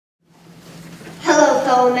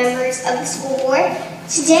fellow members of the school board.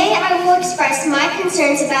 Today I will express my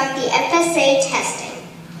concerns about the FSA testing.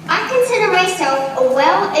 I consider myself a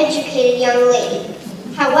well-educated young lady.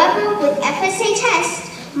 However, with FSA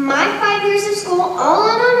tests, my 5 years of school all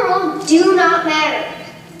on honor roll do not matter.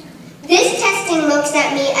 This testing looks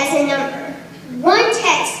at me as a number. One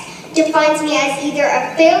test defines me as either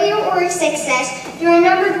a failure or a success through a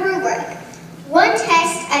numbered rubric. One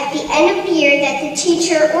test at the end of the year that the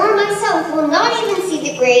teacher or myself will not even see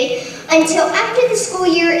the grade until after the school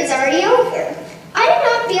year is already over. I do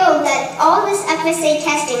not feel that all this FSA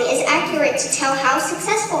testing is accurate to tell how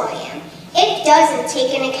successful I am. It doesn't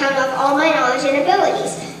take into account of all my knowledge and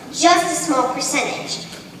abilities, just a small percentage.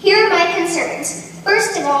 Here are my concerns.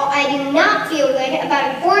 First of all, I do not feel good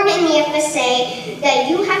about a form in the FSA that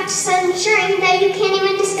you have to sign ensuring that you can't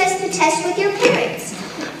even discuss the test with your parents.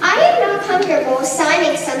 I am not comfortable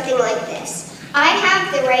signing something like this. I have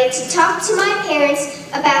the right to talk to my parents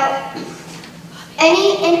about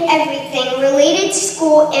any and everything related to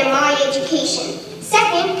school and my education.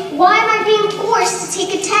 Second, why am I being forced to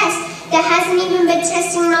take a test that hasn't even been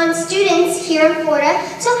testing on students here in Florida,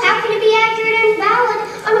 so how can it be accurate and valid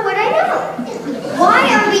on what I know? Why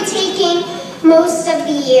are we taking most of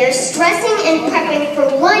the year stressing and prepping for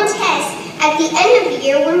one test at the end of the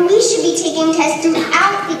year when we should be taking tests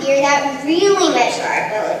throughout the year that really measure our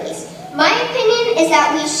abilities? My opinion is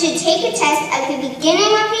that we should take a test at the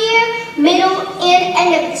beginning of the year, middle, and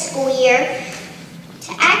end of the school year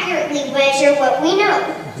to accurately measure what we know.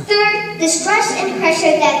 Third, the stress and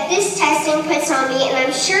pressure that this testing puts on me, and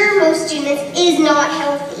I'm sure most students, is not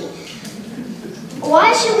healthy.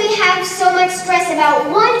 Why should we have so much stress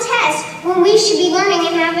about one test when we should be learning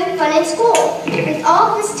and having fun in school? With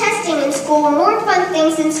all this testing in school, more fun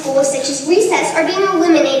things in school, such as recess, are being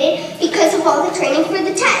eliminated because of all the training for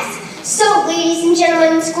the test. So, ladies and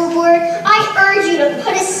gentlemen in the school board, I urge you to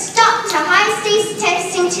put a stop to high-stakes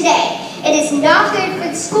testing today. It is not good for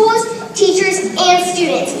the schools, teachers, and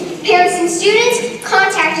students. Parents and students,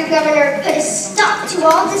 contact your governor to put a stop to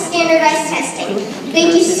all the standardized testing.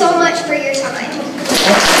 Thank you so much for your time.